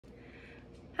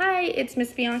Hi, it's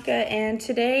Miss Bianca, and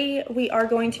today we are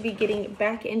going to be getting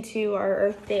back into our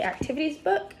Earth Day activities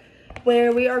book,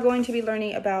 where we are going to be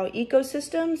learning about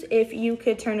ecosystems. If you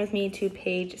could turn with me to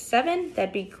page 7,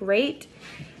 that'd be great.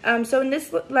 So in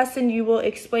this lesson, you will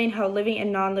explain how living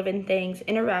and non-living things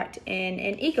interact in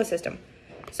an ecosystem.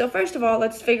 So first of all,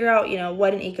 let's figure out,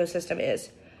 what an ecosystem is.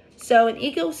 So an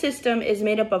ecosystem is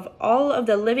made up of all of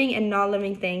the living and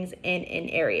non-living things in an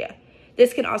area.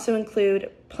 This can also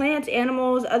include plants,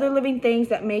 animals, other living things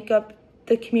that make up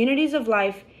the communities of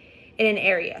life in an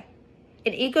area.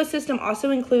 An ecosystem also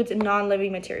includes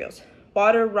non-living materials: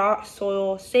 water, rock,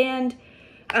 soil, sand.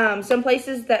 Some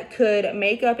places that could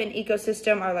make up an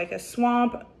ecosystem are like a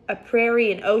swamp, a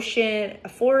prairie, an ocean, a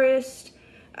forest,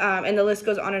 and the list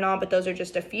goes on and on, but those are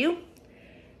just a few.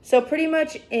 So pretty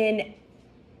much in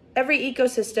every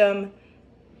ecosystem,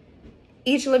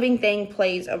 each living thing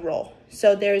plays a role.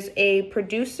 So there's a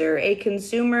producer, a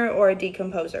consumer, or a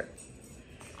decomposer.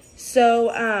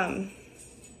 So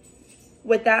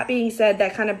with that being said,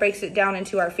 that kind of breaks it down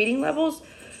into our feeding levels.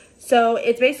 So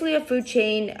it's basically a food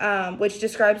chain, which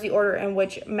describes the order in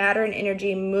which matter and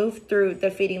energy move through the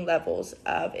feeding levels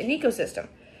of an ecosystem.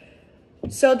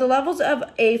 So the levels of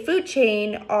a food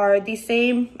chain are the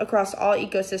same across all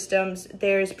ecosystems.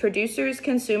 There's producers,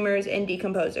 consumers, and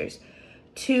decomposers.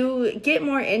 To get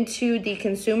more into the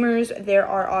consumers, there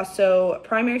are also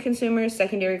primary consumers,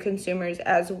 secondary consumers,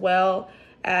 as well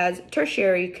as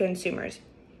tertiary consumers.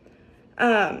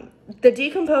 The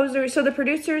decomposers, so the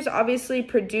producers obviously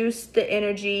produce the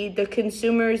energy. The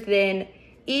consumers then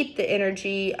eat the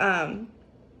energy,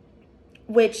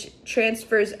 which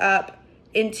transfers up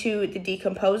into the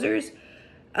decomposers.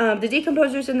 The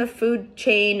decomposers in the food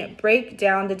chain break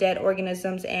down the dead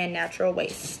organisms and natural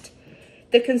waste.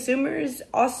 The consumers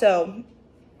also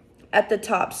at the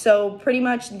top. So pretty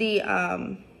much the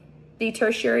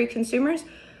tertiary consumers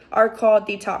are called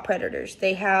the top predators.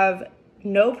 They have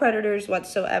no predators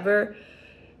whatsoever.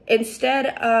 Instead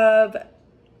of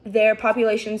their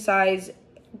population size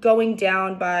going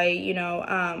down by,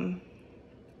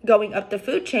 going up the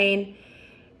food chain,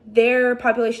 their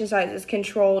population size is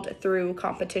controlled through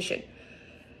competition.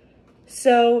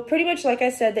 So pretty much, like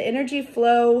I said, the energy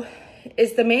flow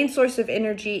is the main source of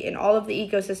energy in all of the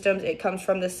ecosystems. It comes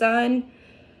from the sun.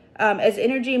 As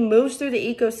energy moves through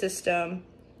the ecosystem,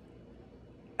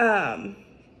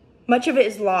 much of it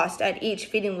is lost at each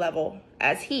feeding level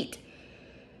as heat.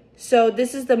 So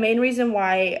this is the main reason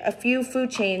why a few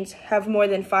food chains have more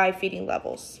than 5 feeding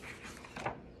levels.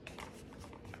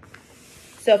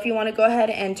 So if you want to go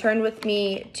ahead and turn with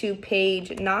me to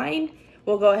page 9,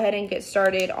 we'll go ahead and get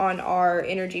started on our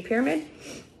energy pyramid.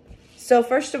 So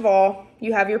first of all,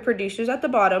 you have your producers at the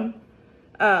bottom,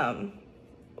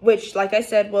 which, like I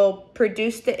said, will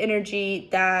produce the energy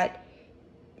that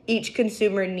each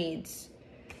consumer needs.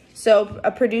 So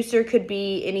a producer could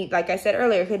be like I said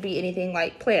earlier, could be anything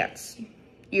like plants.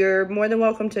 You're more than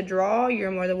welcome to draw.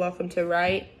 You're more than welcome to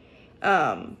write.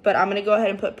 But I'm going to go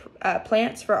ahead and put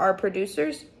plants for our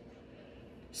producers.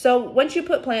 So once you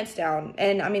put plants down,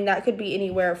 and I mean, that could be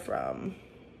anywhere from,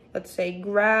 let's say,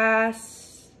 grass,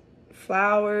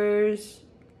 flowers,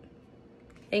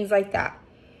 things like that.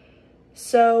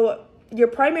 So your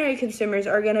primary consumers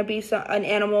are going to be an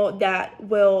animal that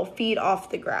will feed off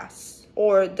the grass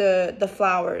or the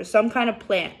flowers, some kind of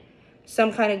plant,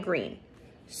 some kind of green.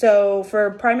 So for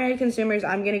primary consumers,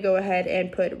 I'm going to go ahead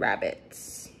and put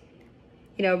rabbits.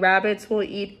 Rabbits will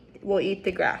eat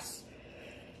the grass.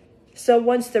 So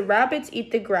once the rabbits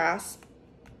eat the grass,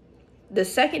 the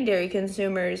secondary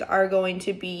consumers are going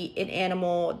to be an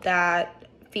animal that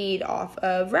feed off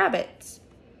of rabbits.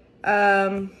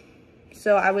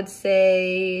 So I would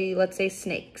say, let's say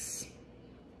snakes.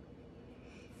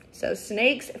 So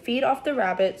snakes feed off the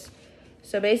rabbits.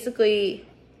 So basically,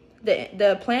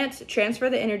 the plants transfer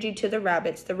the energy to the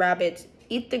rabbits. The rabbits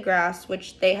eat the grass,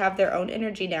 which they have their own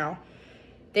energy now.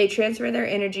 They transfer their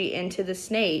energy into the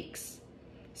snakes.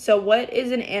 So what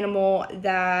is an animal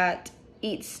that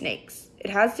eats snakes?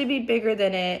 It has to be bigger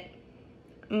than it.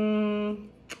 I'm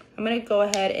going to go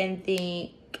ahead and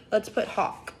think, let's put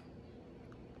hawk.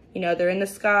 They're in the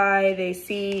sky. They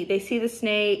see the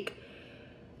snake.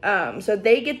 So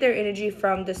they get their energy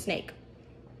from the snake.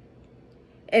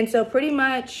 And so pretty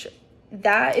much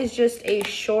that is just a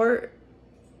short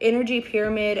energy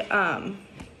pyramid.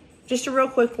 Just a real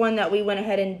quick one that we went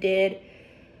ahead and did.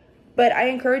 But I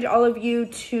encourage all of you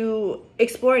to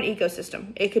explore an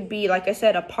ecosystem. It could be, like I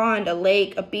said, a pond, a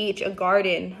lake, a beach, a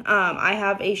garden. I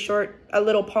have a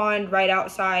little pond right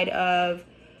outside of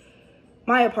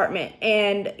my apartment.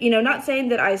 And, not saying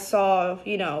that I saw,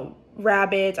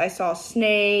 rabbits, I saw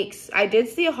snakes, I did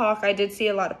see a hawk, I did see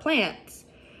a lot of plants.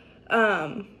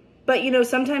 But, you know,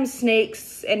 sometimes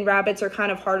snakes and rabbits are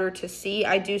kind of harder to see.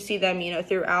 I do see them, you know,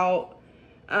 throughout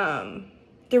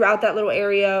that little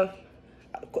area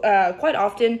quite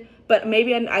often, but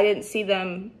maybe I didn't see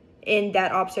them in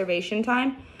that observation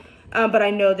time, but I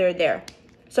know they're there.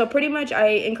 So pretty much I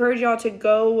encourage y'all to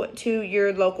go to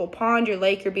your local pond, your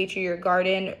lake, your beach, or your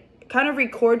garden, kind of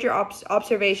record your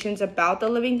observations about the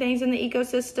living things in the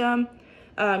ecosystem.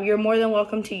 You're more than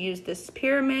welcome to use this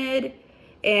pyramid,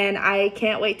 and I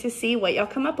can't wait to see what y'all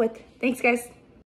come up with. Thanks, guys.